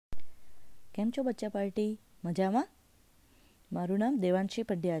કેમ છો બચ્ચા પાર્ટી? મજામાં? મારું નામ દેવાંશી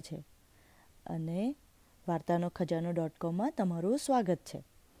પંડ્યા છે અને વાર્તાનો ખજાનો.comમાં તમારું સ્વાગત છે.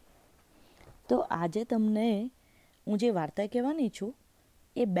 તો આજે તમને હું જે વાર્તા કહેવાની છું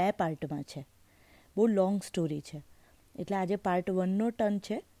એ 2 પાર્ટમાં છે. બહુ લોંગ સ્ટોરી છે, એટલે આજે પાર્ટ 1નો ટર્ન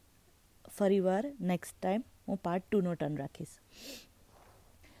છે. ફરીવાર નેક્સ્ટ ટાઈમ હું પાર્ટ 2નો ટર્ન રાખીશ.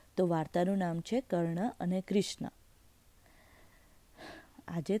 તો વાર્તાનું નામ છે કર્ણ અને કૃષ્ણ.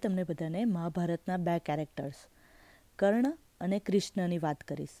 આજે તમને બધાને મહાભારતના 2 કેરેક્ટર્સ કર્ણ અને કૃષ્ણની વાત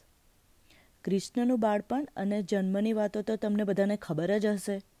કરીશ. કૃષ્ણનું બાળપણ અને જન્મની વાતો તો તમને બધાને ખબર જ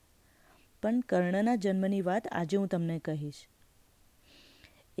હશે, પણ કર્ણના જન્મની વાત આજે હું તમને કહીશ.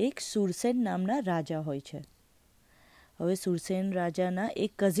 એક સુરસેન નામના રાજા હોય છે. હવે સુરસેન રાજાના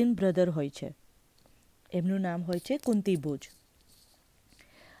એક કઝિન બ્રધર હોય છે. એમનું નામ હોય છે કુંતીભોજ.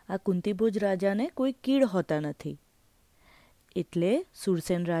 આ કુંતીભોજ રાજાને કોઈ કીડ હોતા નથી, એટલે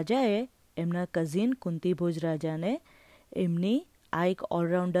સુરસેન રાજાએ એમના કઝિન કુંતીભોજ રાજાને એમની આ એક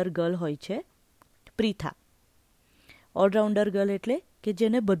ઓલરાઉન્ડર ગર્લ હોય છે પ્રીથા. ઓલરાઉન્ડર ગર્લ એટલે કે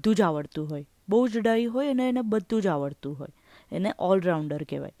જેને બધું જ આવડતું હોય, બહુ જ ડાઈ હોય અને એને બધું જ આવડતું હોય, એને ઓલરાઉન્ડર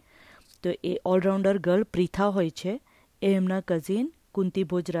કહેવાય. તો એ ઓલરાઉન્ડર ગર્લ પ્રીથા હોય છે એ એમના કઝિન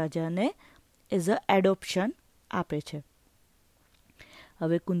કુંતીભોજ રાજાને એઝ અ એડોપ્શન આપે છે.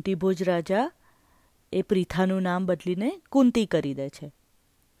 હવે કુંતીભોજ રાજા એ પ્રીથાનું નામ બદલીને કુંતી કરી દે છે.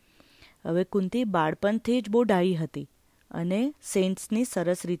 હવે કુંતી બાળપણથી જ બહુ ડાઈ હતી અને સેન્ટ્સની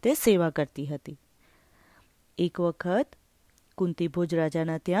સરસ રીતે સેવા કરતી હતી. એક વખત કુંતીભોજ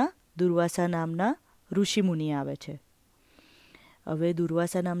રાજાના ત્યાં દુર્વાસા નામના ઋષિમુનિ આવે છે. હવે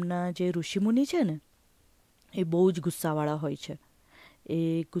દુર્વાસા નામના જે ઋષિમુનિ છે ને એ બહુ જ ગુસ્સાવાળા હોય છે. એ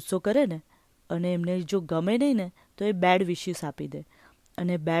ગુસ્સો કરે ને અને એમને જો ગમે નહીં ને તો એ બેડ વિશીસ આપી દે,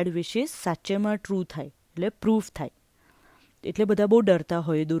 અને બેડ વિશીસ સાચેમાં ટ્રુ થાય એટલે પ્રૂફ થાય. એટલે બધા બહુ ડરતા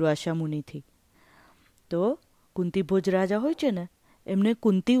હોય દુર્વાસા મુનિથી. તો કુંતીભોજ રાજા હોય છે ને એમને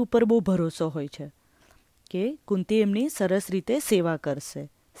કુંતી ઉપર બહુ ભરોસો હોય છે કે કુંતી એમની સરસ રીતે સેવા કરશે.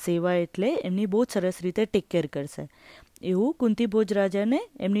 સેવા એટલે એમની બહુ સરસ રીતે ટેક કેર કરશે, એવું કુંતીભોજ રાજાને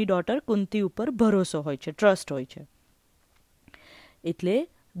એમની ડોટર કુંતી ઉપર ભરોસો હોય છે, ટ્રસ્ટ હોય છે. એટલે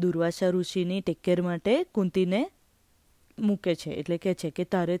દુર્વાસા ઋષિની ટેક કેર માટે કુંતીને મૂકે છે. એટલે કહે છે કે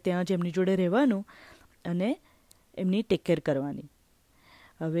તારે ત્યાં જ એમની જોડે રહેવાનું અને એમની ટેક કેર કરવાની.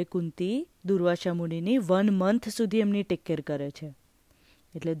 હવે કુંતી દુર્વાસા મુનિની 1 month સુધી એમની ટેક કેર કરે છે.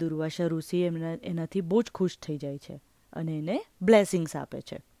 એટલે દુર્વાસા ઋષિ એનાથી બહુ જ ખુશ થઈ જાય છે અને એને બ્લેસિંગ્સ આપે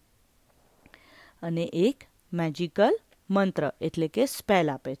છે. અને એક મેજિકલ મંત્ર એટલે કે સ્પેલ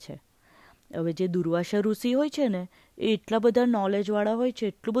આપે છે. હવે જે દુર્વાસા ઋષિ હોય છે ને એ એટલા બધા નોલેજવાળા હોય છે,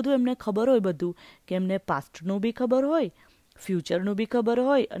 એટલું બધું એમને ખબર હોય બધું, કે એમને પાસ્ટનું બી ખબર હોય, ફ્યુચરનું બી ખબર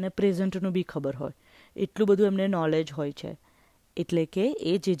હોય અને પ્રેઝન્ટનું બી ખબર હોય. એટલું બધું એમને નોલેજ હોય છે. એટલે કે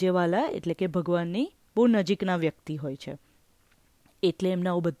એ જેજેવાલા એટલે કે ભગવાનની બહુ નજીકના વ્યક્તિ હોય છે. એટલે એમને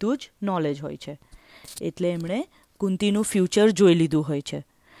આવું બધું જ નોલેજ હોય છે. એટલે એમણે કુંતીનું ફ્યુચર જોઈ લીધું હોય છે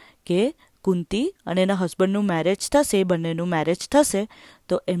કે કુંતી અને એના હસબન્ડનું મેરેજ થશે, બંનેનું મેરેજ થશે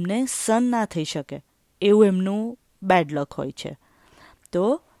તો એમને સન ના થઈ શકે, એવું એમનું બેડ લક હોય છે. તો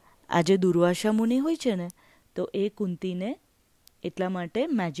આજે દુર્વાસા મુનિ હોય છે ને તો એ કુંતીને એટલા માટે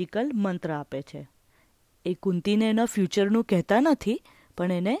મેજિકલ મંત્ર આપે છે. એ કુંતીને એના ફ્યુચરનું કહેતા નથી,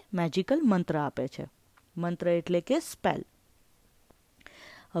 પણ એને મેજિકલ મંત્ર આપે છે. મંત્ર એટલે કે સ્પેલ.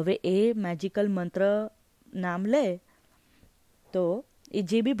 હવે એ મેજિકલ મંત્ર નામ લે તો એ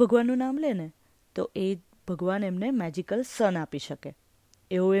જે બી ભગવાનનું નામ લે ને તો એ ભગવાન એમને મેજિકલ સન આપી શકે,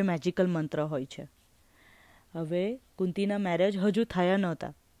 એવો એ મેજિકલ મંત્ર હોય છે. હવે કુંતીના મેરેજ હજુ થયા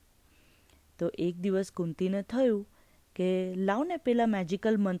નહોતા, તો એક દિવસ કુંતીને થયું કે લાવ ને પેલા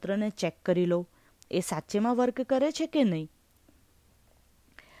મેજિકલ મંત્રને ચેક કરી લઉં, એ સાચેમાં વર્ક કરે છે કે નહીં.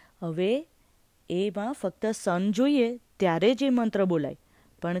 હવે એમાં ફક્ત સન જોઈએ ત્યારે જ એ મંત્ર બોલાય,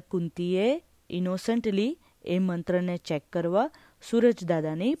 પણ કુંતીએ ઇનોસન્ટલી એ મંત્રને ચેક કરવા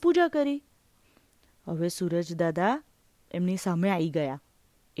સૂરજદાદાની પૂજા કરી. હવે સૂરજદાદા એમની સામે આવી ગયા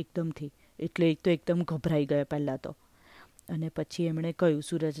એકદમથી. એટલે એક તો એકદમ ગભરાઈ ગયા પહેલાં તો. અને પછી એમણે કહ્યું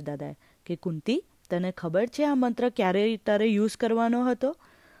સૂરજદાદાએ કે કુંતી, તને ખબર છે આ મંત્ર ક્યારે તારે યુઝ કરવાનો હતો?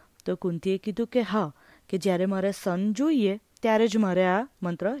 તો કુંતીએ કીધું કે હા, કે જ્યારે મારે સન જોઈએ ત્યારે જ મારે આ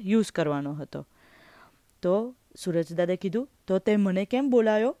મંત્ર યુઝ કરવાનો હતો. તો સૂરજદાદાએ કીધું તો તે મને કેમ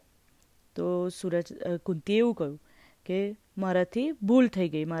બોલાયો? તો કુંતીએ એવું કહ્યું કે મારાથી ભૂલ થઈ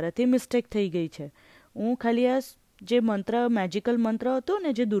ગઈ, મારાથી મિસ્ટેક થઈ ગઈ છે. હું ખાલી આ જે મંત્ર મેજિકલ મંત્ર હતો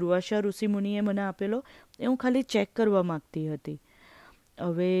ને જે દુર્વાસા ઋષિમુનિએ મને આપેલો એ હું ખાલી ચેક કરવા માગતી હતી.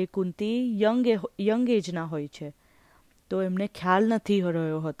 હવે કુંતી યંગ એજના હોય છે તો એમને ખ્યાલ નથી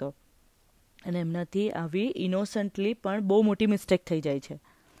રહ્યો હતો અને એમનાથી આવી ઇનોસન્ટલી પણ બહુ મોટી મિસ્ટેક થઈ જાય છે.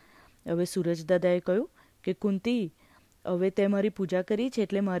 હવે સૂરજ દાદાએ કહ્યું કે કુંતી, હવે તે મારી પૂજા કરી છે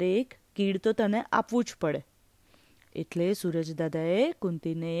એટલે મારે એક કીડ તો તને આપવું જ પડે. એટલે સૂરજ દાદાએ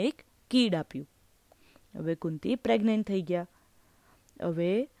કુંતીને એક કીડ આપ્યું. હવે કુંતી પ્રેગ્નેન્ટ થઈ ગયા.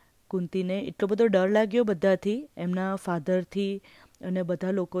 હવે કુંતીને એટલો બધો ડર લાગ્યો બધાથી, એમના ફાધરથી અને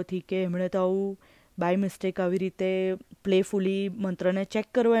બધા લોકોથી, કે એમણે તો આવું બાય મિસ્ટેક આવી રીતે પ્લેફુલી મંત્રને ચેક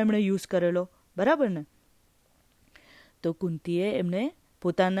કરવા એમણે યુઝ કરેલો, બરાબર ને? તો કુંતીએ એમને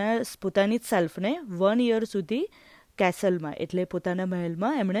પોતાની જ સેલ્ફને 1 યર સુધી કેસલમાં એટલે પોતાના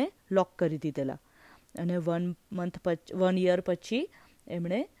મહેલમાં એમણે લોક કરી દીધેલા. અને 1 યર પછી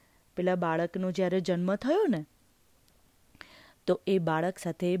એમણે પેલા બાળકનો જ્યારે જન્મ થયો ને, તો એ બાળક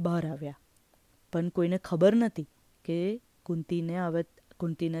સાથે એ બહાર આવ્યા. પણ કોઈને ખબર નથી કે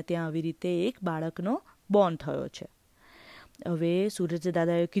કુંતીને ત્યાં આવી રીતે એક બાળકનો બોર્ન થયો છે. હવે સૂરજ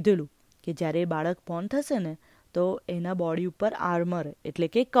દાદાએ કીધેલું કે જ્યારે બાળક બોર્ન થશે ને, તો એના બોડી ઉપર આર્મર એટલે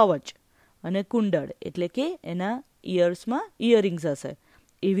કે કવચ અને કુંડળ એટલે કે એના ઇયર્સમાં ઇયરિંગ્સ હશે.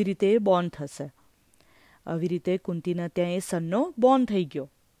 એવી રીતે એ બોર્ન થશે. આવી રીતે કુંતીના ત્યાં એ સનનો બોર્ન થઈ ગયો.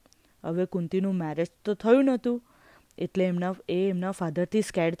 હવે કુંતીનું મેરેજ તો થયું નહોતું, એટલે એમના ફાધરથી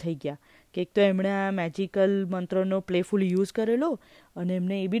સ્કેર્ડ થઈ ગયા કે એક તો એમણે આ મેજિકલ મંત્રનો પ્લેફુલ યુઝ કરેલો, અને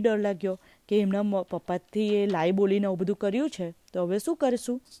એમને એ બી ડર લાગ્યો કે એમના પપ્પાથી એ લાઈ બોલીને આવું બધું કર્યું છે, તો હવે શું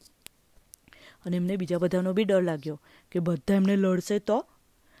કરીશું? અને એમને બીજા બધાનો બી ડર લાગ્યો કે બધા એમને લડશે તો.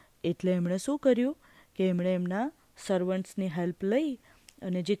 એટલે એમણે શું કર્યું કે એમણે એમના સર્વન્ટ્સની હેલ્પ લઈ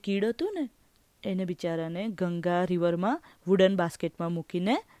અને જે કીડ હતું ને, એને બિચારાને ગંગા રિવરમાં વુડન બાસ્કેટમાં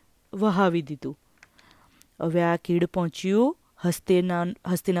મૂકીને વહાવી દીધું. હવે આ કીડ પહોંચ્યું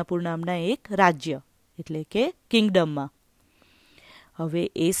હસ્તિનાપુર નામના એક રાજ્ય એટલે કે કિંગડમમાં. હવે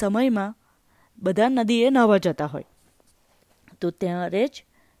એ સમયમાં બધા નદીએ નાહવા જતા હોય, તો ત્યારે જ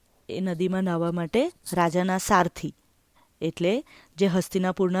એ નદીમાં નાહવા માટે રાજાના સારથી એટલે જે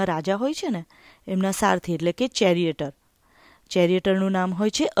હસ્તિનાપુરના રાજા હોય છે ને, એમના સારથી એટલે કે ચેરિયેટરનું નામ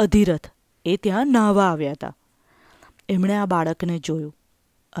હોય છે અધિરથ. એ ત્યાં નાહવા આવ્યા હતા. એમણે આ બાળકને જોયું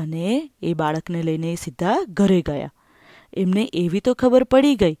અને એ બાળકને લઈને સીધા ઘરે ગયા. એમને એવી તો ખબર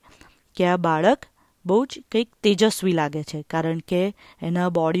પડી ગઈ કે આ બાળક બહુ જ કંઈક તેજસ્વી લાગે છે, કારણ કે એના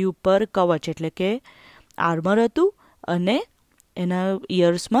બોડી ઉપર કવચ એટલે કે આર્મર હતું અને એના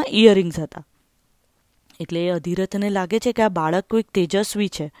ઇયર્સમાં ઇયરિંગ્સ હતા. એટલે એ અધિરથને લાગે છે કે આ બાળક કોઈક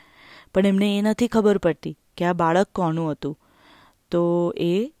તેજસ્વી છે, પણ એમને એ નથી ખબર પડતી કે આ બાળક કોનું હતું. તો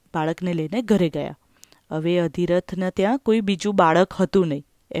એ બાળકને લઈને ઘરે ગયા. હવે અધિરથના ત્યાં કોઈ બીજું બાળક હતું નહીં,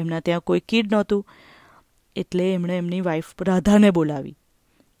 એમના ત્યાં કોઈ કીડ નહોતું. એટલે એમણે એમની વાઈફ રાધાને બોલાવી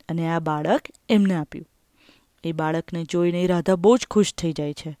અને આ બાળક એમને આપ્યું. એ બાળકને જોઈને રાધા બહુ જ ખુશ થઈ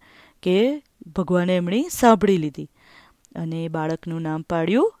જાય છે કે ભગવાને એમની સાંભળી લીધી, અને એ બાળકનું નામ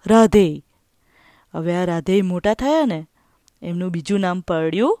પાડ્યું રાધેય. હવે આ રાધેય મોટા થયા ને, એમનું બીજું નામ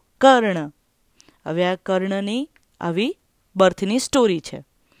પડ્યું કર્ણ. હવે આ કર્ણની આવી બર્થની સ્ટોરી છે.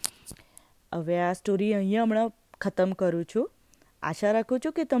 હવે આ સ્ટોરી અહીંયા હમણાં ખતમ કરું છું. આશા રાખું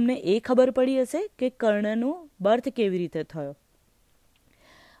છું કે તમને એ ખબર પડી હશે કે કર્ણનું બર્થ કેવી રીતે થયો.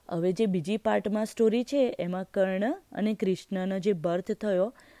 હવે જે બીજી પાર્ટમાં સ્ટોરી છે, એમાં કર્ણ અને કૃષ્ણનો જે બર્થ થયો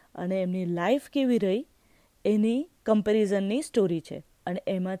અને એમની લાઈફ કેવી રહી એની કમ્પેરિઝનની સ્ટોરી છે, અને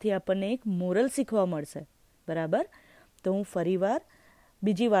એમાંથી આપણને એક મોરલ શીખવા મળશે, બરાબર? તો હું ફરીવાર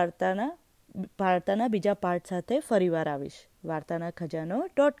બીજી વાર્તાના બીજા પાર્ટ સાથે ફરીવાર આવીશ વાર્તાના ખજાનો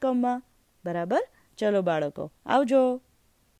 .com. બરાબર? ચલો બાળકો, આવજો.